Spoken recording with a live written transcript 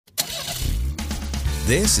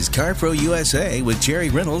This is CarPro USA with Jerry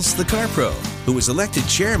Reynolds, the CarPro, who was elected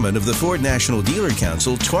chairman of the Ford National Dealer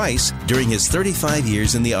Council twice during his 35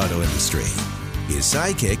 years in the auto industry. His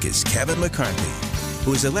sidekick is Kevin McCarthy, who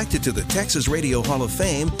was elected to the Texas Radio Hall of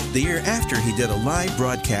Fame the year after he did a live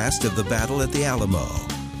broadcast of the battle at the Alamo.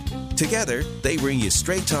 Together, they bring you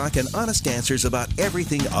straight talk and honest answers about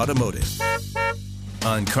everything automotive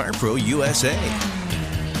on CarPro USA.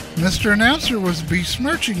 Mr. Announcer was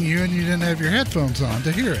besmirching you and you didn't have your headphones on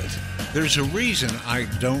to hear it. There's a reason I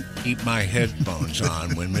don't keep my headphones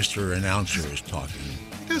on when Mr. Announcer is talking.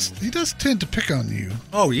 He does tend to pick on you.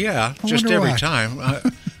 Oh, yeah, just every time.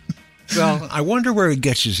 Well, I wonder where he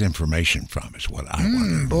gets his information from is what I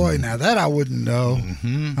wonder. Boy, now that I wouldn't know.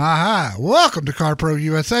 Mm-hmm. Aha. Welcome to CarPro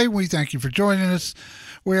USA. We thank you for joining us.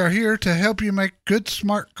 We are here to help you make good,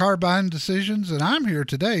 smart car buying decisions, and I'm here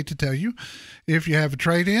today to tell you if you have a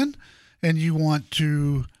trade-in and you want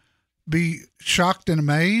to be shocked and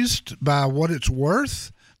amazed by what it's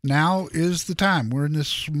worth, now is the time. We're in this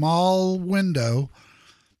small window,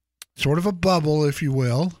 sort of a bubble, if you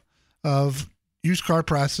will, of used car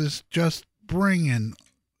prices just bringing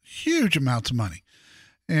huge amounts of money.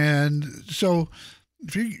 And so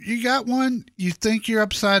if you got one, you think you're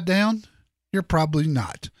upside down, you're probably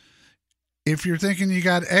not. If you're thinking you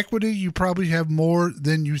got equity, you probably have more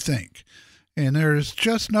than you think. And there's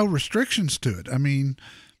just no restrictions to it. I mean,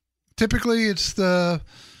 typically it's the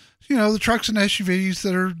trucks and SUVs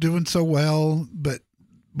that are doing so well. But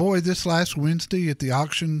boy, this last Wednesday at the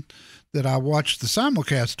auction that I watched the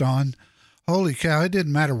simulcast on, holy cow, it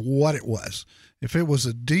didn't matter what it was. If it was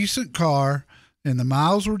a decent car and the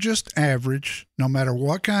miles were just average, no matter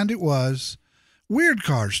what kind it was, weird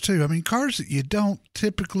cars too. I mean, cars that you don't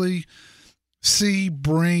typically see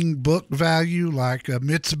bring book value, like a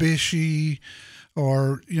Mitsubishi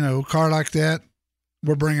or, a car like that,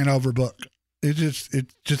 we're bringing over book. I just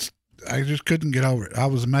couldn't get over it. I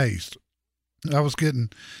was amazed. I was getting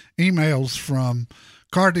emails from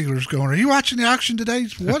car dealers going, "Are you watching the auction today?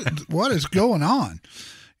 What is going on?"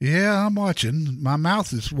 Yeah, I'm watching. My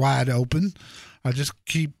mouth is wide open. I just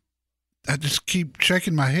keep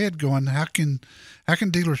shaking my head going, how can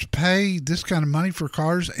dealers pay this kind of money for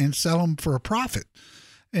cars and sell them for a profit?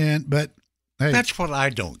 But hey, that's what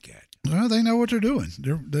I don't get. Well, they know what they're doing.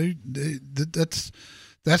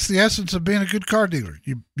 That's the essence of being a good car dealer.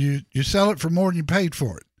 You sell it for more than you paid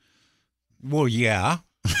for it. Well, yeah,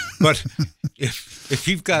 but if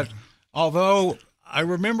you've got, although I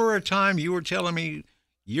remember a time you were telling me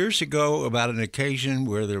years ago about an occasion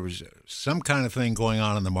where there was some kind of thing going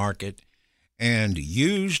on in the market, and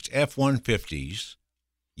used F-150s,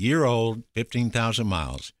 year-old, 15,000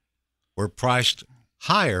 miles, were priced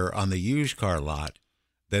higher on the used car lot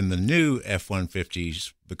than the new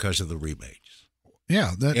F-150s because of the rebates.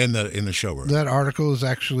 Yeah, in the showroom. That article is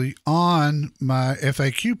actually on my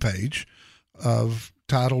FAQ page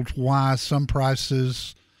titled "Why Some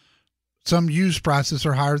Used Prices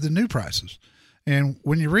Are Higher Than New Prices." And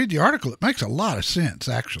when you read the article, it makes a lot of sense,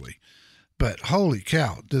 actually. But holy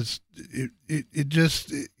cow, it's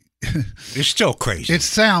still crazy. It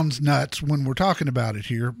sounds nuts when we're talking about it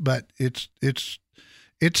here, but it's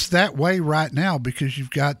that way right now because you've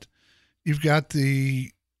got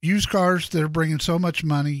the used cars that are bringing so much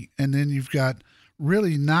money, and then you've got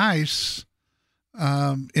really nice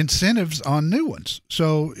incentives on new ones.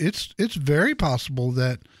 So it's very possible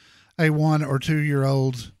that a 1 or 2 year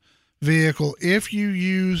old vehicle, if you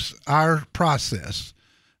use our process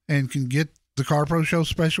and can get the CarPro Show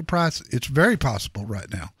special price, it's very possible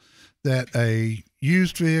right now that a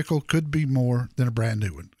used vehicle could be more than a brand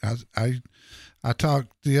new one. I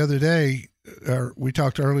talked the other day, or we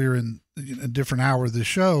talked earlier in a different hour of the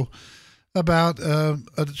show about a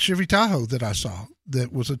Chevy Tahoe that I saw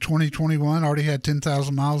that was a 2021, already had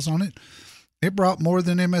 10,000 miles on it. It brought more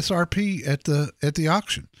than MSRP at the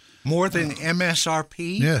auction. More than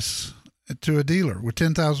MSRP? Yes, to a dealer with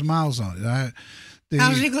 10,000 miles on it.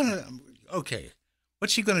 How's he going to... Okay,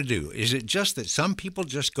 what's he going to do? Is it just that some people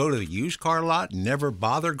just go to the used car lot and never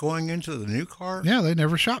bother going into the new car? Yeah, they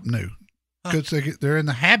never shop new because they're in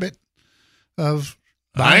the habit of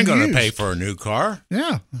buying I ain't going used. to pay for a new car.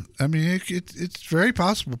 Yeah, I mean, it's very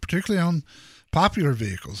possible, particularly on popular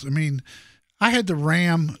vehicles. I mean, I had the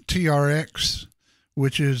Ram TRX,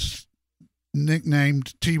 which is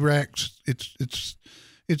nicknamed T-Rex.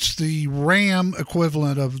 It's the Ram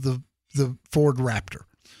equivalent of the Ford Raptor.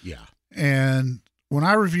 Yeah. And when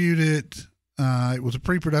I reviewed it, it was a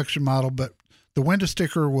pre-production model, but the window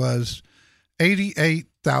sticker was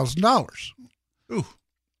 $88,000. Ooh.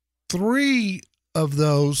 3 of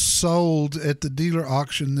those sold at the dealer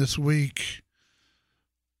auction this week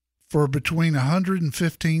for between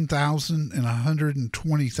 $115,000 and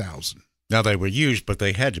 $120,000. Now, they were used, but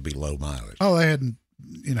they had to be low mileage. Oh, they had,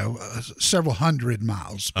 several hundred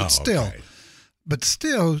miles, but still. Okay. But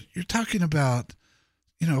still, you're talking about,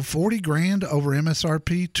 $40,000 over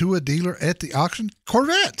MSRP to a dealer at the auction.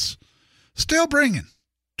 Corvettes still bringing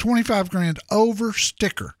 $25,000 over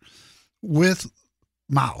sticker with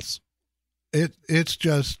miles. It's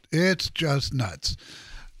just nuts.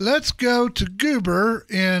 Let's go to Goober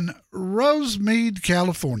in Rosemead,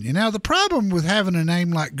 California. Now, the problem with having a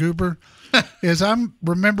name like Goober is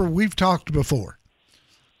remember we've talked before.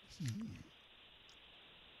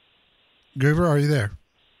 Goober, are you there?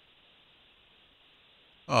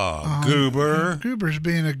 Oh, Goober. Goober's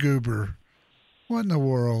being a goober. What in the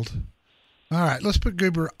world? All right, let's put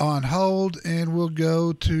Goober on hold, and we'll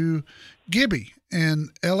go to Gibby in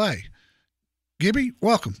L.A. Gibby,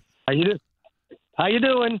 welcome. How you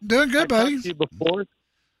doing? Doing good, buddy. Talked to you before.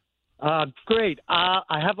 Great.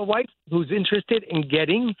 I have a wife who's interested in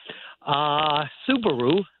getting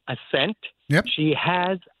Subaru Ascent. Yep. She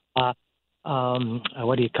has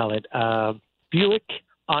what do you call it? Buick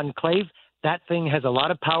Enclave. That thing has a lot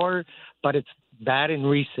of power, but it's bad in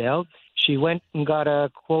resale. She went and got a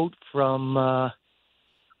quote from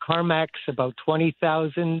CarMax about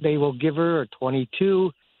 $20,000. They will give her, or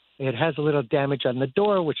 $22,000. It has a little damage on the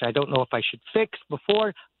door, which I don't know if I should fix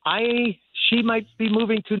before. She might be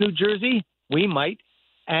moving to New Jersey. We might.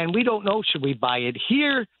 And we don't know, should we buy it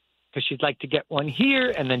here? Because she'd like to get one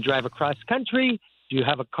here and then drive across country. Do you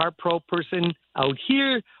have a CarPro person out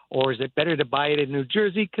here? Or is it better to buy it in New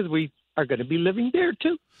Jersey because we are going to be living there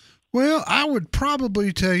too? Well, I would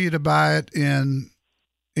probably tell you to buy it in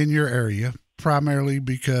your area, primarily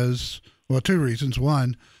because, two reasons.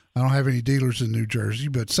 One, I don't have any dealers in New Jersey.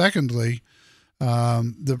 But secondly, I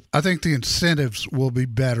think the incentives will be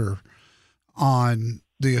better on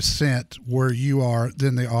the Ascent where you are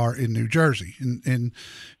than they are in New Jersey. And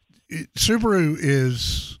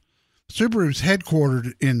Subaru's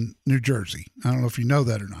headquartered in New Jersey. I don't know if you know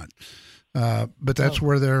that or not, but that's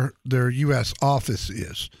where their U.S. office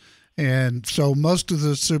is. And so most of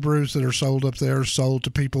the Subarus that are sold up there are sold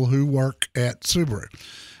to people who work at Subaru.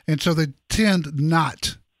 And so they tend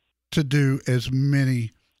not to do as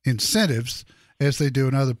many incentives as they do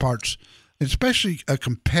in other parts, especially a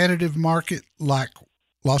competitive market like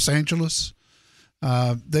Los Angeles.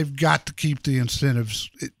 They've got to keep the incentives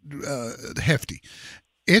hefty.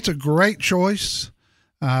 It's a great choice.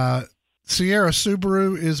 Sierra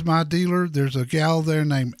Subaru is my dealer. There's a gal there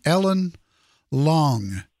named Ellen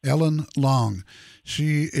Long.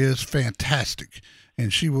 She is fantastic,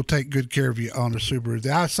 and she will take good care of you on a Subaru.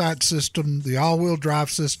 The eyesight system, the all-wheel drive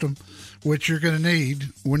system, which you're going to need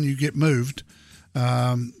when you get moved.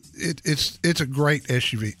 It's a great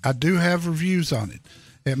SUV. I do have reviews on it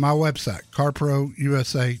at my website,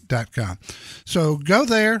 carprousa.com. So go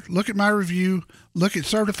there, look at my review, look at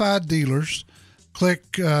certified dealers,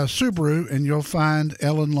 click Subaru, and you'll find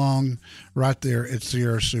Ellen Long right there at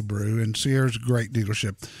Sierra Subaru. And Sierra's a great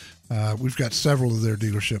dealership. We've got several of their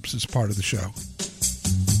dealerships as part of the show.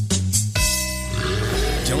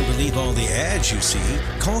 Don't believe all the ads you see.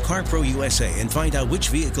 Call CarPro USA and find out which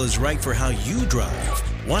vehicle is right for how you drive.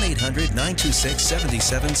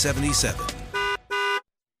 1-800-926-7777.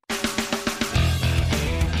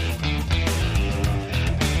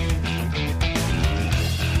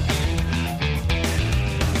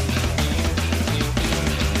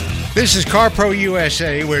 This is CarPro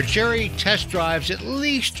USA, where Jerry test drives at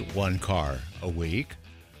least one car a week.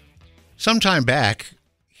 Sometime back,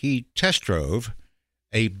 he test drove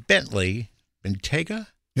a Bentley Bentayga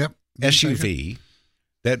SUV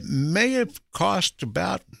that may have cost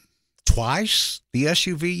about twice the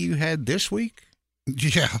SUV you had this week.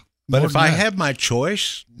 Yeah. But if I have my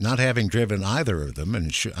choice, not having driven either of them,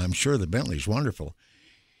 and I'm sure the Bentley's wonderful,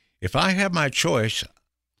 if I have my choice,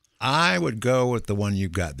 I would go with the one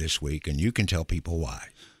you've got this week, and you can tell people why.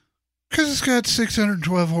 Because it's got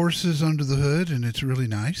 612 horses under the hood, and it's really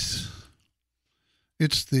nice.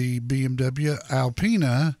 It's the BMW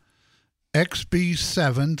Alpina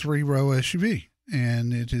XB7 3-row SUV,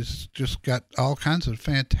 and it has just got all kinds of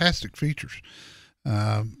fantastic features.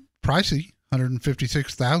 Pricey,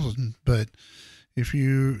 $156,000, but if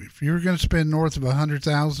you're going to spend north of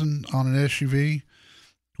 $100,000 on an SUV,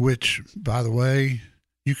 which, by the way,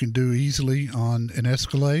 you can do easily on an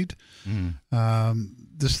Escalade,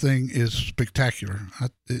 this thing is spectacular.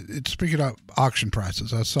 Speaking of auction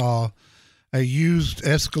prices, I saw a used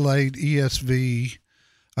Escalade ESV,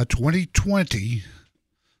 a 2020,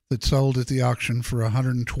 that sold at the auction for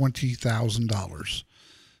 $120,000.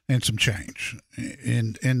 and some change,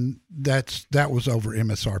 and that was over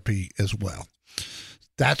MSRP as well.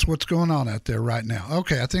 That's what's going on out there right now.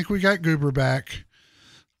 Okay, I think we got Goober back.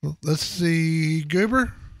 Let's see,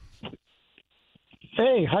 Goober.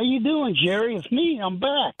 Hey, how you doing, Jerry? It's me. I'm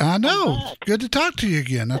back. I know. Good to talk to you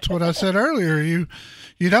again. That's what I said earlier.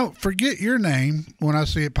 You don't forget your name when I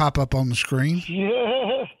see it pop up on the screen.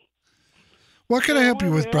 Yeah. What can I help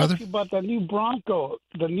you with, brother? Ask you about the new Bronco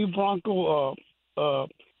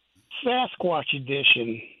Sasquatch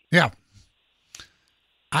edition. Yeah.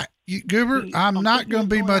 Goober, I'm not going to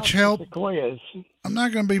be much help. I'm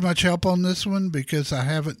not going to be much help on this one because I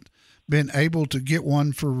haven't been able to get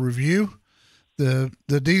one for review. The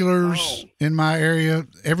dealers in my area,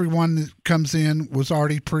 everyone that comes in was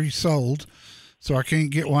already pre-sold, so I can't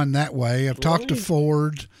get one that way. I've talked to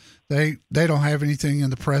Ford. They don't have anything in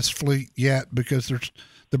the press fleet yet because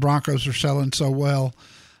the Broncos are selling so well.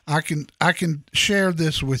 I can share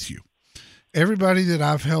this with you. Everybody that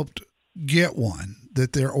I've helped get one,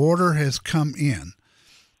 that their order has come in,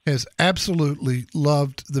 has absolutely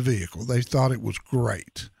loved the vehicle. They thought it was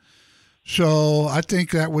great. So I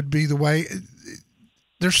think that would be the way.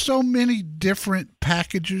 There's so many different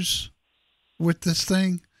packages with this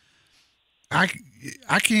thing. I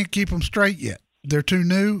can't keep them straight yet. They're too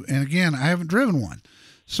new. And again, I haven't driven one.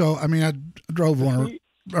 So, I mean, I drove one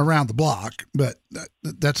around the block, but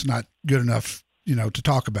that's not good enough, to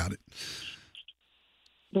talk about it.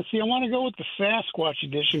 But see, I want to go with the Sasquatch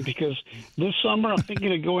edition because this summer I'm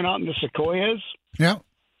thinking of going out in the Sequoias. Yeah.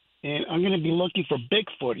 And I'm going to be looking for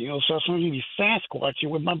Bigfoot, so I'm going to be Sasquatching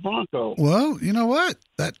with my Bronco. Well, you know what?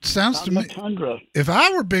 That sounds to me. Tundra. If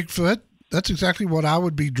I were Bigfoot, that's exactly what I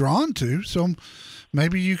would be drawn to. So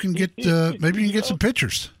maybe you can get some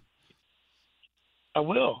pictures. I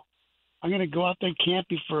will. I'm going to go out there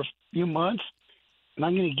camping for a few months, and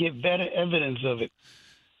I'm going to get better evidence of it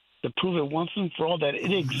to prove it once and for all that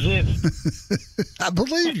it exists. I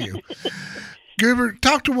believe you. Goober,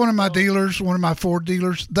 talk to one of my dealers, one of my Ford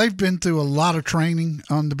dealers. They've been through a lot of training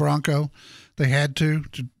on the Bronco. They had to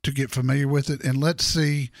get familiar with it, and let's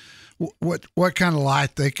see what kind of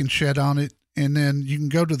light they can shed on it. And then you can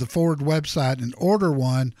go to the Ford website and order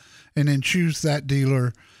one, and then choose that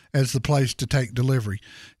dealer as the place to take delivery.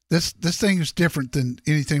 This thing is different than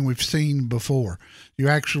anything we've seen before. You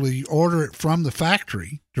actually order it from the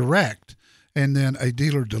factory direct, and then a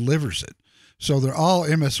dealer delivers it. So they're all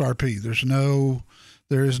MSRP.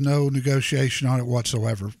 There is no negotiation on it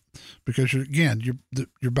whatsoever, because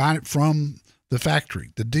you're buying it from the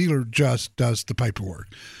factory. The dealer just does the paperwork.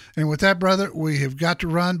 And with that, brother, we have got to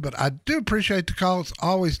run, but I do appreciate the call. It's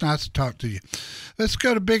always nice to talk to you. Let's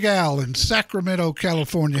go to Big Al in Sacramento,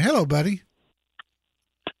 California. Hello, buddy.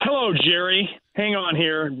 Hello, Jerry. Hang on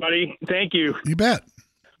here, buddy. Thank you. You bet.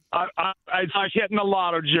 It's like hitting the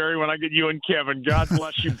lotto, Jerry, when I get you and Kevin. God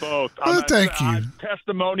bless you both. Thank you.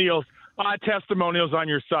 Testimonials on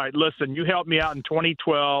your site. Listen, you helped me out in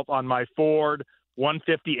 2012 on my Ford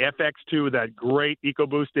 150 FX2 with that great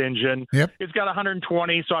EcoBoost engine. Yep. It's got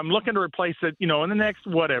 120, so I'm looking to replace it, in the next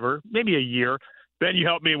maybe a year. Then you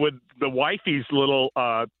helped me with the wifey's little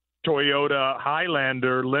Toyota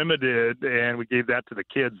Highlander Limited, and we gave that to the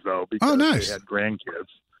kids, though, because nice. They had grandkids.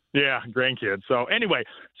 Yeah, grandkids. So anyway,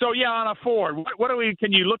 on a Ford,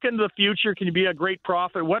 can you look into the future? Can you be a great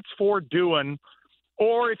profit? What's Ford doing?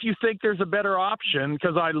 Or if you think there's a better option,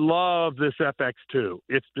 because I love this FX2.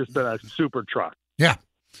 It's just been a super truck. Yeah.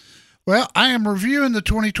 Well, I am reviewing the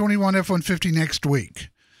 2021 F-150 next week.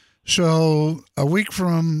 So a week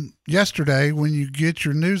from yesterday, when you get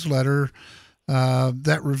your newsletter,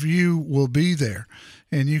 that review will be there.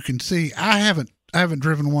 And you can see, I haven't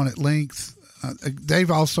driven one at length.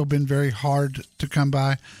 They've also been very hard to come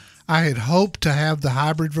by. I had hoped to have the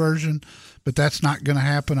hybrid version, but that's not going to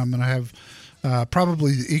happen. I'm going to have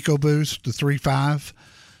probably the EcoBoost, the 3.5.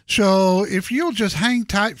 So if you'll just hang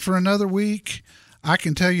tight for another week, I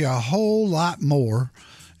can tell you a whole lot more.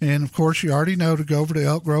 And, of course, you already know to go over to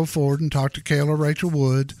Elk Grove Ford and talk to Kayla or Rachel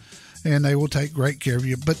Wood, and they will take great care of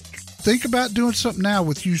you. But think about doing something now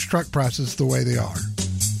with used truck prices the way they are.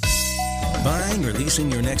 Buying or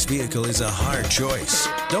leasing your next vehicle is a hard choice.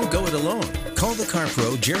 Don't go it alone. Call the Car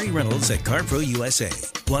Pro, Jerry Reynolds at CarPro USA.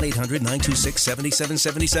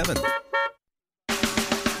 1-800-926-7777.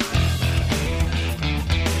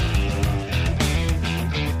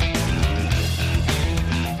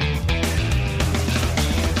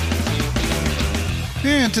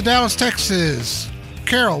 And to Dallas, Texas.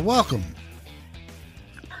 Carol, welcome.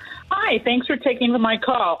 Hi, thanks for taking my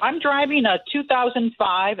call. I'm driving a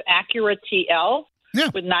 2005 Acura TL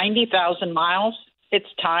with 90,000 miles. It's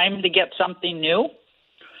time to get something new.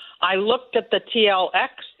 I looked at the TLX,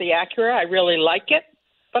 the Acura. I really like it,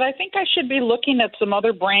 but I think I should be looking at some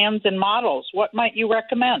other brands and models. What might you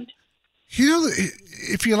recommend? You know,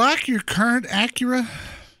 if you like your current Acura,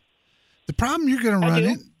 the problem you're going to run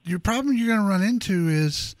into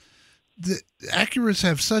is the Acuras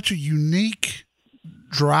have such a unique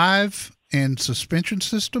drive and suspension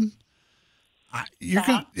system.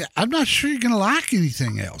 I'm not sure you're going to like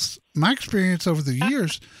anything else. My experience over the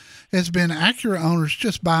years has been Acura owners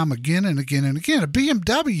just buy them again and again and again. A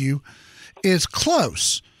BMW is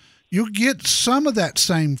close. You'll get some of that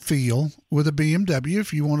same feel with a BMW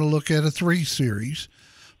if you want to look at a 3 Series.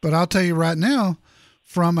 But I'll tell you right now,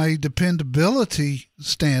 from a dependability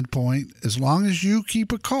standpoint, as long as you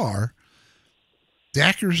keep a car, the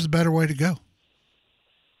Acura is the better way to go.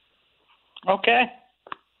 Okay.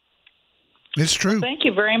 It's true. Thank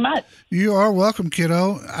you very much. You are welcome,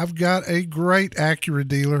 kiddo. I've got a great Acura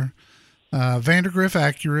dealer, Vandergriff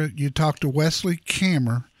Acura. You talk to Wesley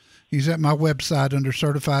Kammer. He's at my website under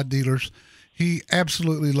Certified Dealers. He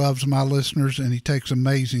absolutely loves my listeners, and he takes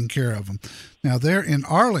amazing care of them. Now, they're in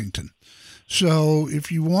Arlington. So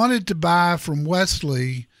if you wanted to buy from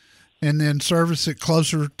Wesley and then service it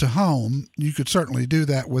closer to home, you could certainly do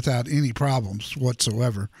that without any problems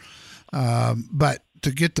whatsoever. But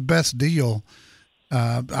to get the best deal,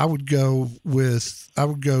 I would go to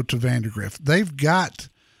Vandergriff. They've got.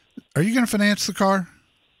 Are you going to finance the car?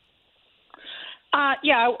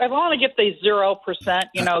 Yeah, I want to get the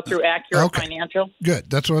 0%, through Acura Financial. Good.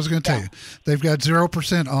 That's what I was going to tell you. They've got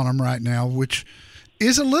 0% on them right now, which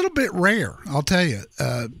is a little bit rare, I'll tell you.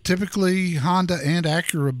 Typically, Honda and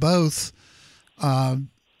Acura both,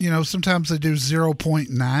 sometimes they do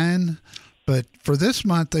 0.9, but for this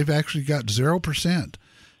month, they've actually got 0%.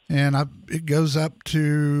 And it goes up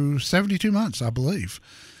to 72 months, I believe.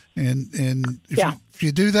 And if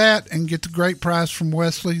you do that and get the great price from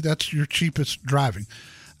Wesley, that's your cheapest driving.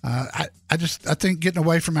 I think getting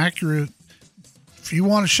away from Acura, if you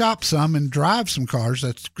want to shop some and drive some cars,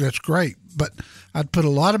 that's great. But I'd put a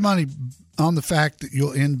lot of money on the fact that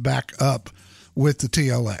you'll end back up with the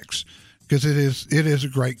TLX, because it is a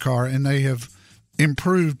great car, and they have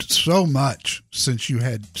improved so much since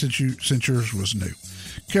yours was new.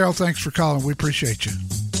 Carol, thanks for calling. We appreciate you.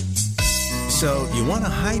 So you want a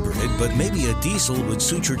hybrid, but maybe a diesel would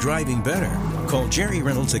suit your driving better. Call Jerry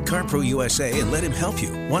Reynolds at CarPro USA and let him help you.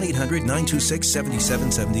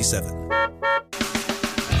 1-800-926-7777.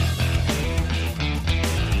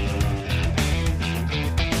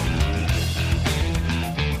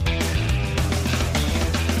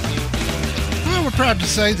 Well, we're proud to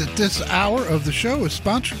say that this hour of the show is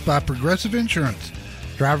sponsored by Progressive Insurance.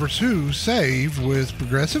 Drivers who save with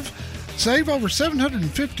Progressive save over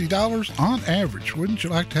 $750 on average. Wouldn't you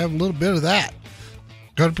like to have a little bit of that?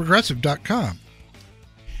 Go to Progressive.com.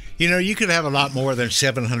 You could have a lot more than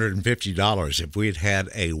 $750 if we'd had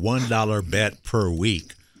a $1 bet per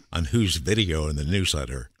week on whose video in the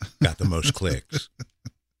newsletter got the most clicks.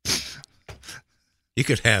 You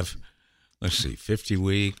could have, 50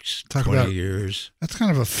 weeks, 20 years. That's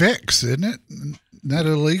kind of a fix, isn't it? Isn't that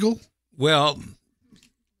illegal? Well,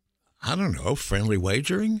 I don't know, friendly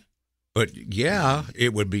wagering? But, yeah,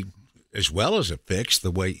 it would be as well as a fix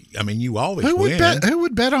the way, you always win. Who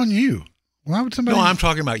would bet on you? Why would somebody? No, I'm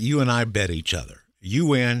talking about you and I bet each other. You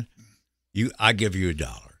win, I give you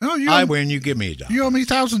 $1. Oh, I win, you give me $1. You owe me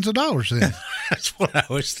thousands of dollars then. That's what I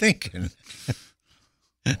was thinking.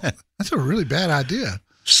 That's a really bad idea.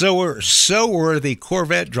 So were the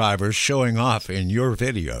Corvette drivers showing off in your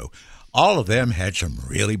video. All of them had some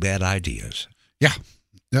really bad ideas. Yeah,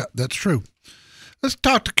 that's true. Let's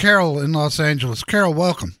talk to Carol in Los Angeles. Carol,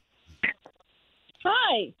 welcome.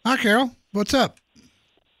 Hi. Hi, Carol. What's up?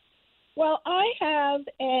 Well, I have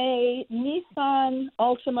a Nissan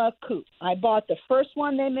Altima Coupe. I bought the first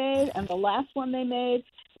one they made and the last one they made,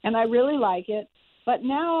 and I really like it. But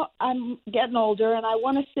now I'm getting older, and I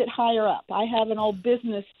want to sit higher up. I have an old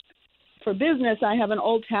business. For business, I have an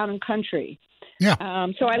old town and country. Yeah.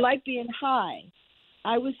 So I like being high.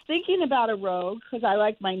 I was thinking about a Rogue because I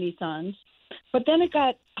like my Nissans. But then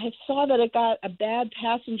I saw that it got a bad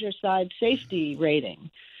passenger side safety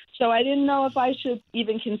rating. So I didn't know if I should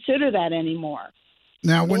even consider that anymore.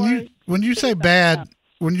 Now, when you say bad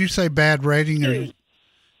rating,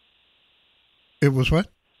 it was what?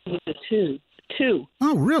 It was a 2.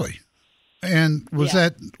 Oh, really? And was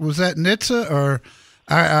that NHTSA or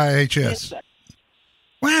IIHS? NHTSA.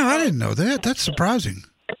 Wow, I didn't know that. That's surprising.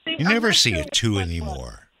 You never see a 2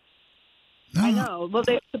 anymore. No. I know. Well,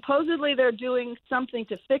 supposedly they're doing something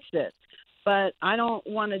to fix it, but I don't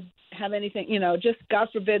want to have anything, just God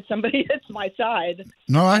forbid somebody hits my side.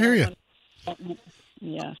 No, I hear you.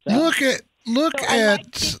 Yeah. Look at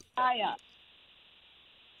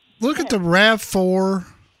the RAV4,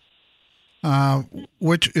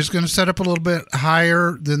 which is going to set up a little bit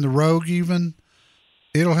higher than the Rogue even.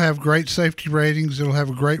 It'll have great safety ratings. It'll have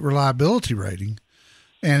a great reliability rating.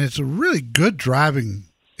 And it's a really good driving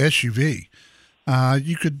SUV.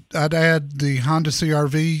 I'd add the Honda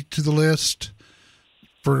CR-V to the list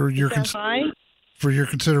for your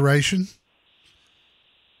consideration.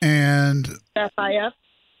 And that high up?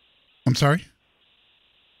 I'm sorry?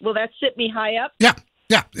 Will that sit me high up? Yeah.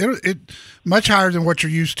 It much higher than what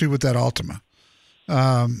you're used to with that Altima.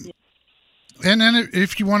 And then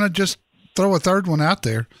if you want to just throw a third one out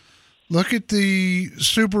there, look at the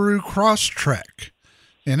Subaru Crosstrek,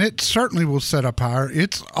 and it certainly will set up higher.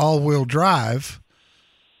 It's all-wheel drive,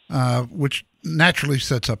 which naturally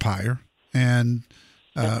sets up higher, and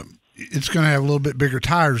it's going to have a little bit bigger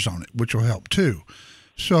tires on it, which will help too.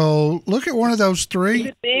 So look at one of those three. Is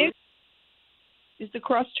it big? Is the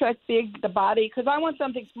Crosstrek big, the body? Because I want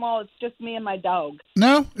something small. It's just me and my dog.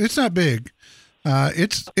 No, it's not big.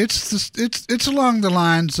 It's along the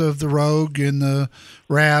lines of the Rogue and the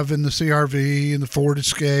RAV and the CR-V and the Ford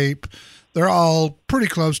Escape. They're all pretty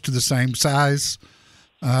close to the same size,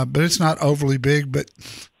 but it's not overly big. But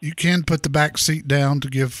you can put the back seat down to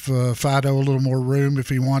give Fido a little more room if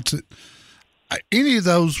he wants it. Any of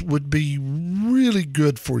those would be really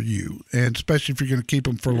good for you, and especially if you're going to keep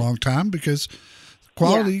them for a long time, because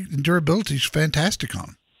quality and durability is fantastic on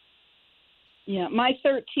them. Yeah, my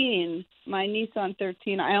Nissan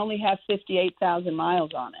 13, I only have 58,000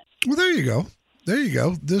 miles on it. Well, there you go.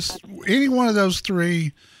 Any one of those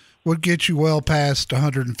three would get you well past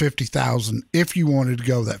 150,000 if you wanted to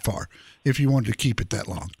go that far, if you wanted to keep it that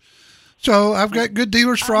long. So I've got good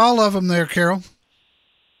dealers for all of them there, Carol.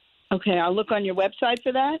 Okay, I'll look on your website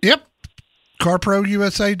for that. Yep.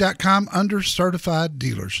 CarProUSA.com under certified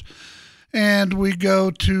dealers. And we go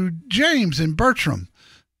to James in Bertram,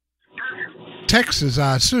 Texas,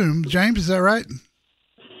 I assume. James, is that right?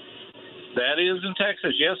 That is in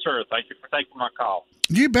Texas. Yes, sir. Thank you for taking my call.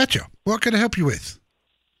 You betcha. What can I help you with?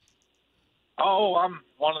 Oh, I'm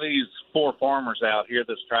one of these poor farmers out here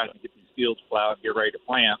that's trying to get these fields plowed and get ready to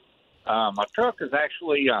plant. My truck is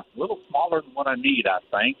actually a little smaller than what I need, I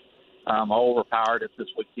think. I overpowered it this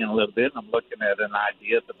weekend a little bit, and I'm looking at an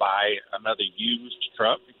idea to buy another used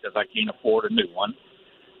truck because I can't afford a new one.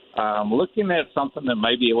 Looking at something that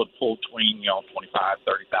maybe it would pull between, 25,000,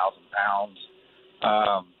 30,000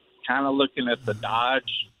 pounds. Kind of looking at the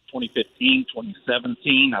Dodge 2015,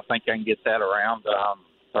 2017. I think I can get that around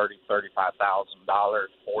 $30,000, $35,000, $40,000.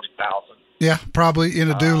 Yeah, probably in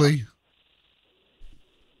a dually.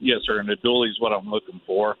 Yes, sir. And a dually is what I'm looking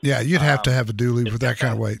for. Yeah, you'd have to have a dually with that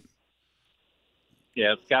kind of weight.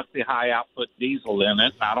 Yeah, it's got the high output diesel in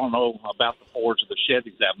it. I don't know about the Fords or the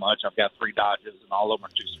Chevys that much. I've got 3 Dodges, and all of them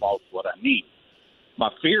are too small for what I need. My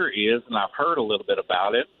fear is, and I've heard a little bit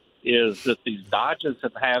about it, is that these Dodges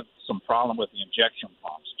have had some problem with the injection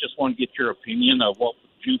pumps. Just want to get your opinion of what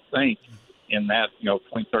would you think in that, $20,000,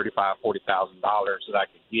 $35,000, $40,000 that I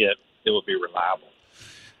could get that would be reliable.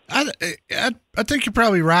 I think you're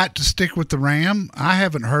probably right to stick with the Ram. I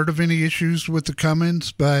haven't heard of any issues with the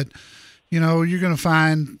Cummins, but you're going to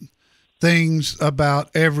find things about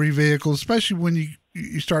every vehicle, especially when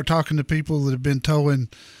you start talking to people that have been towing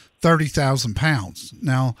 30,000 pounds.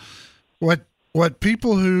 Now, what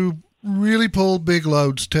people who really pull big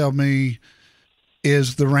loads tell me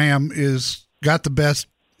is the Ram is got the best.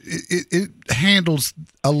 It handles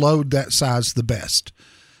a load that size the best.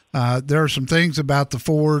 There are some things about the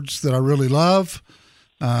Fords that I really love,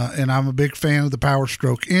 and I'm a big fan of the Power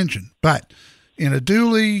Stroke engine. But in a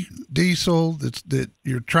dually diesel that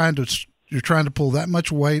you're trying to pull that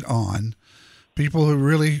much weight on, people who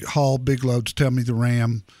really haul big loads tell me the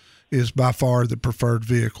Ram is by far the preferred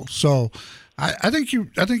vehicle. So I think you're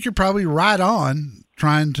probably right on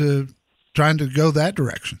trying to go that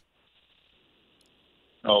direction.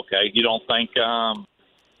 Okay, you don't think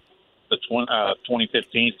the 2015s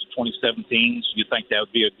to 2017s, you think that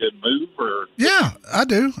would be a good move? Or yeah, I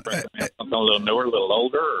do. Something a little newer, a little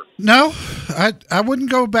older? Or? No, I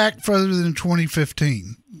wouldn't go back further than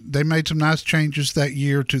 2015. They made some nice changes that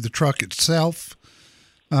year to the truck itself,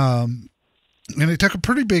 and it took a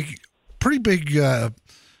pretty big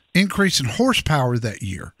increase in horsepower that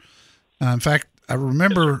year. In fact, I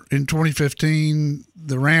remember in 2015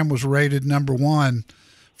 the Ram was rated number 1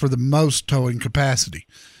 for the most towing capacity.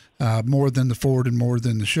 More than the Ford and more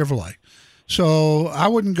than the Chevrolet. So I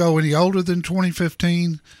wouldn't go any older than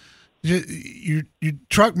 2015. Your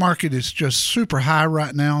truck market is just super high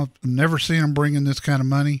right now. I've never seen them bringing this kind of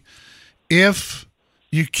money. If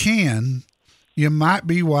you can, you might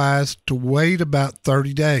be wise to wait about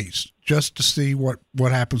 30 days just to see what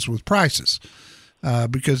happens with prices,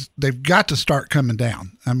 because they've got to start coming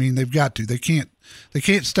down. I mean, they've got to. They can't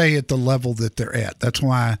stay at the level that they're at. That's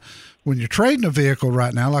why when you're trading a vehicle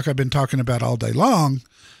right now, like I've been talking about all day long,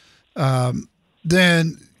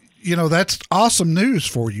 then, that's awesome news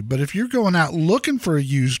for you. But if you're going out looking for a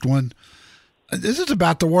used one, this is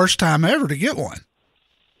about the worst time ever to get one.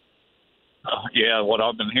 Yeah, what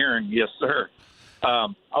I've been hearing, yes, sir.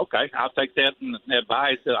 Okay, I'll take that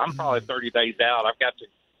advice. I'm probably 30 days out. I've got to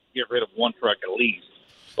get rid of one truck at least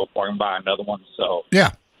before I can buy another one. So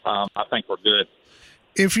yeah, I think we're good.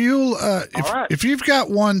 If if you've got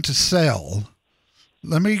one to sell,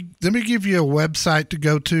 let me give you a website to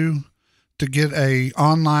go to get a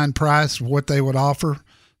online price of what they would offer.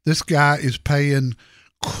 This guy is paying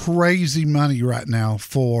crazy money right now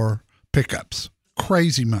for pickups.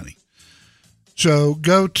 Crazy money. So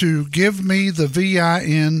go to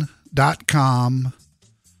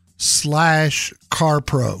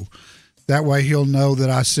givemethevin.com/CarPro. That way he'll know that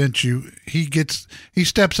I sent you. He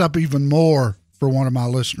steps up even more for one of my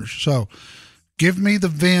listeners. So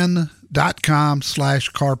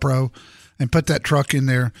givemethevin.com/CarPro and put that truck in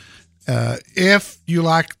there. If you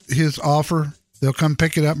like his offer, they'll come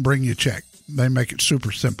pick it up and bring you a check. They make it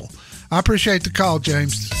super simple. I appreciate the call,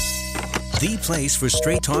 James. The place for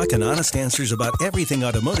straight talk and honest answers about everything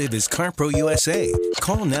automotive is CarPro USA.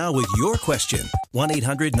 Call now with your question.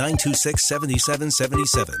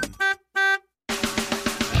 1-800-926-7777.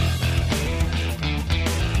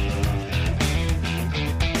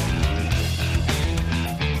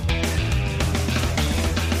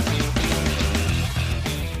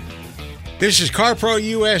 This is CarPro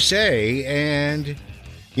USA, and,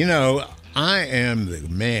 I am the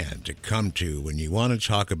man to come to when you want to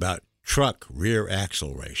talk about truck rear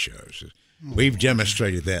axle ratios. We've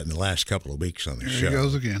demonstrated that in the last couple of weeks on the show. There he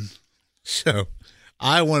goes again. So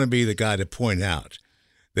I want to be the guy to point out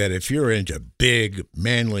that if you're into big,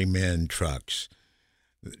 manly men trucks,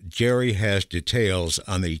 Jerry has details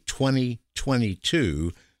on the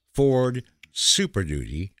 2022 Ford Super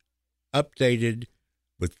Duty, updated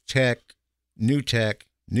with new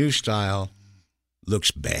style,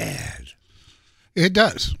 looks bad. It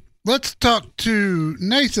does. Let's talk to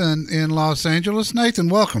Nathan in Los Angeles. Nathan,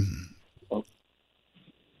 welcome.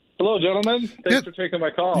 Hello, gentlemen. Thanks for taking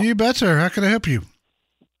my call. You bet, sir. How can I help you?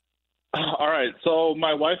 All right. So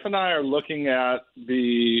my wife and I are looking at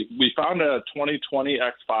we found a 2020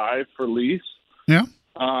 X5 for lease. Yeah.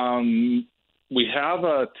 We have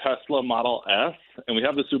a Tesla Model S, and we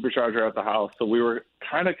have the supercharger at the house. So we were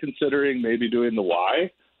kind of considering maybe doing the Y.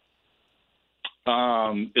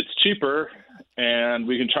 It's cheaper, and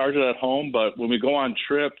we can charge it at home. But when we go on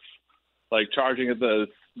trips, like charging at the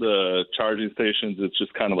charging stations, it's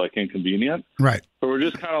just kind of like inconvenient. Right. So we're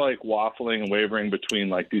just kind of like waffling and wavering between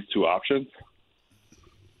like these two options.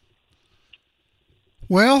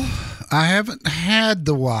 Well, I haven't had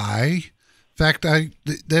the Y. In fact,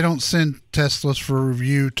 they don't send Teslas for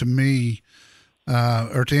review to me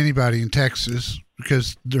or to anybody in Texas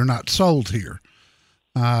because they're not sold here.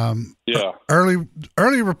 Yeah.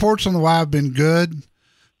 Early reports on the Y have been good,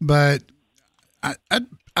 but I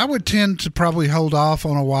would tend to probably hold off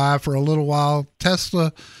on a Y for a little while.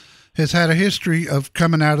 Tesla has had a history of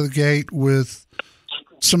coming out of the gate with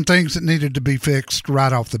some things that needed to be fixed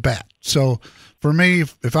right off the bat. So for me,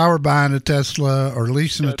 if I were buying a Tesla or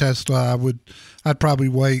leasing a Tesla, I'd probably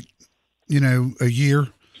wait, a year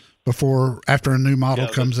after a new model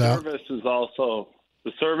comes out. The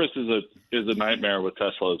service is a nightmare with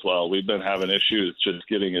Tesla as well. We've been having issues just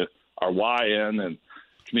getting our Y in, and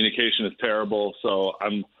communication is terrible. So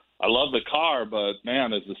I love the car, but man,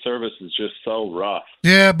 the service is just so rough.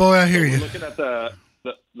 Yeah, boy, I hear you. We're looking at that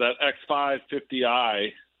X5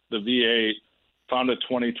 50i, the V8, found a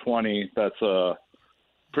 2020. That's a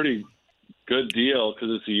pretty good deal because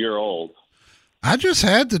it's a year old. I just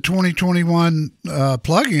had the 2021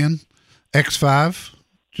 plug-in X5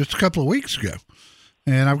 just a couple of weeks ago,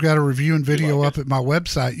 and I've got a review and video up at my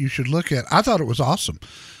website you should look at. I thought it was awesome.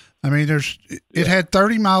 I mean, it had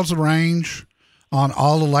 30 miles of range on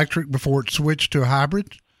all electric before it switched to a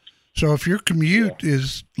hybrid. So if your commute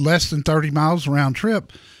is less than 30 miles round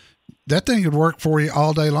trip, that thing could work for you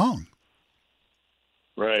all day long.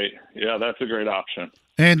 Right. Yeah, that's a great option.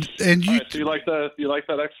 And you, right, so you like that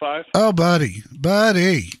X5? Oh, buddy,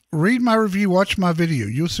 read my review, watch my video.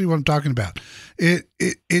 You'll see what I'm talking about. It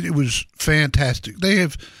was fantastic. I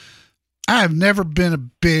have never been a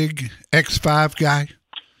big X5 guy.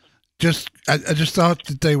 I just thought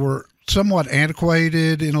that they were somewhat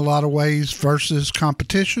antiquated in a lot of ways versus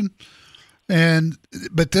competition.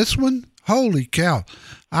 But this one, Holy cow.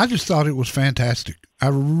 I just thought it was fantastic. I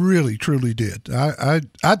really, truly did.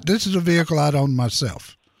 This is a vehicle I'd own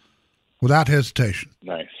myself without hesitation.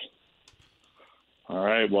 Nice. All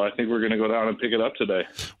right. Well, I think we're going to go down and pick it up today.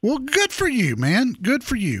 Well, good for you, man. Good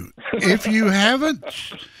for you. If you haven't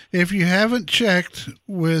checked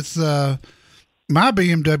with my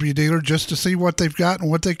BMW dealer just to see what they've got and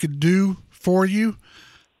what they could do for you,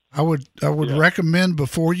 I would recommend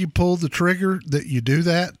before you pull the trigger that you do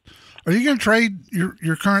that. Are you going to trade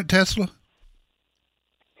your current Tesla?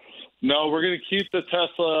 No, we're going to keep the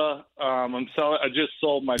Tesla. I just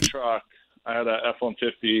sold my truck. I had a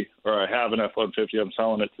F-150, or I have an F-150. I'm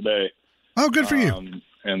selling it today. Oh, good for you.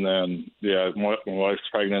 And then, my wife's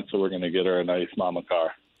pregnant, so we're going to get her a nice mama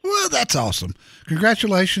car. Well, that's awesome.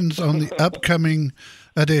 Congratulations on the upcoming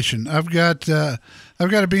edition. I've got a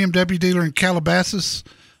BMW dealer in Calabasas,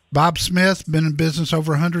 Bob Smith, been in business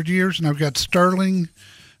over 100 years, and I've got Sterling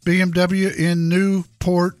BMW in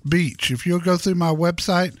Newport Beach. If you'll go through my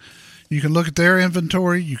website, you can look at their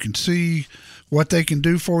inventory. You can see what they can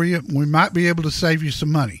do for you. We might be able to save you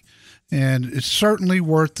some money, and it's certainly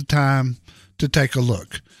worth the time to take a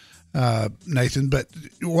look, Nathan. But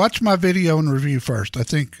watch my video and review first. I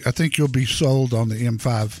think you'll be sold on the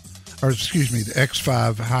the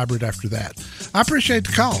X5 hybrid after that. I appreciate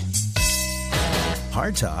the call.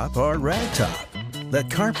 Hardtop or ragtop? Let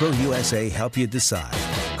CarPro USA help you decide.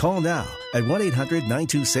 Call now at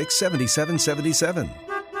 1-800-926-7777.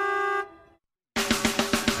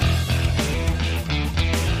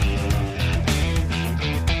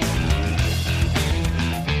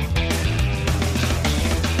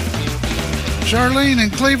 Charlene in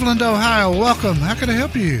Cleveland, Ohio. Welcome. How can I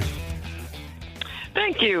help you?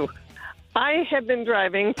 Thank you. I have been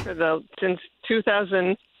driving since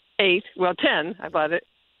 2008. Well, 10. I bought it.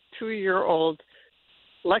 2-year-old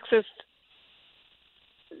Lexus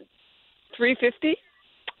 350.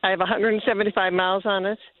 I have 175 miles on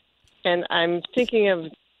it, and I'm thinking of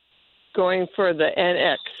going for the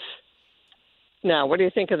NX. Now, what do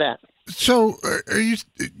you think of that? So,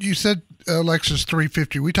 you said Lexus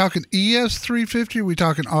 350. We talking ES 350? Or we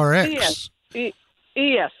talking RX?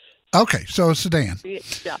 ES. Okay, so a sedan.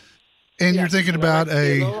 Yeah. And you're thinking about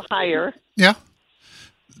a little higher. Yeah.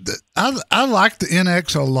 I like the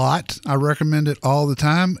NX a lot. I recommend it all the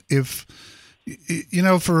time. If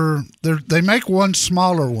they make one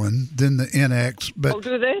smaller one than the NX, but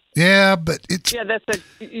do they? Yeah, but it's that's a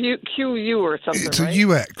QU or something. It's right? a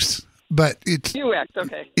UX, but it's UX.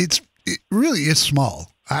 Okay. It really is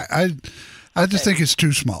small. I just think it's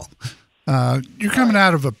too small. You're coming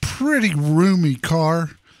out of a pretty roomy car,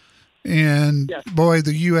 and boy,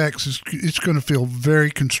 the UX it's going to feel very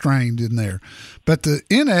constrained in there. But the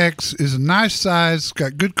NX is a nice size,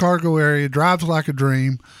 got good cargo area, drives like a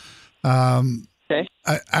dream. Okay.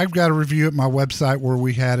 I've got a review at my website where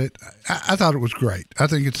we had it. I thought it was great. I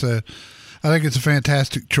think it's a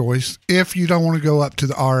fantastic choice if you don't want to go up to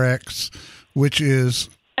the RX, which is.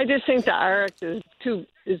 I just think the RX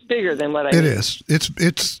is bigger than what I. It is. It's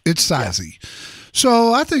sizey. Yeah.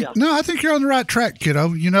 So I think I think you're on the right track,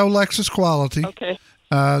 kiddo. You know Lexus quality. Okay.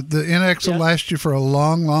 The NX will last you for a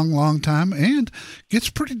long, long, long time and gets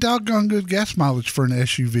pretty doggone good gas mileage for an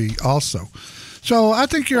SUV also. So I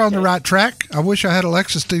think you're on the right track. I wish I had a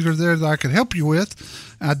Lexus dealer there that I could help you with.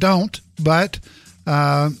 I don't, but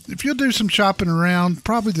if you'll do some shopping around,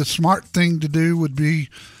 probably the smart thing to do would be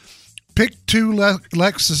pick 2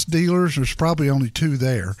 Lexus dealers. There's probably only 2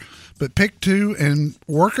 there, but pick 2 and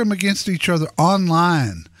work them against each other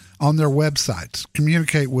online on their websites.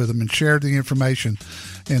 Communicate with them and share the information.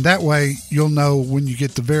 And that way you'll know when you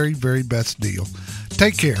get the very, very best deal.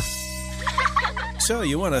 Take care. So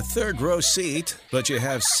you want a 3rd row seat, but you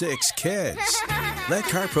have 6 kids. Let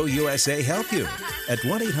CarPro USA help you at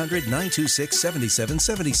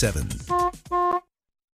 1-800-926-7777.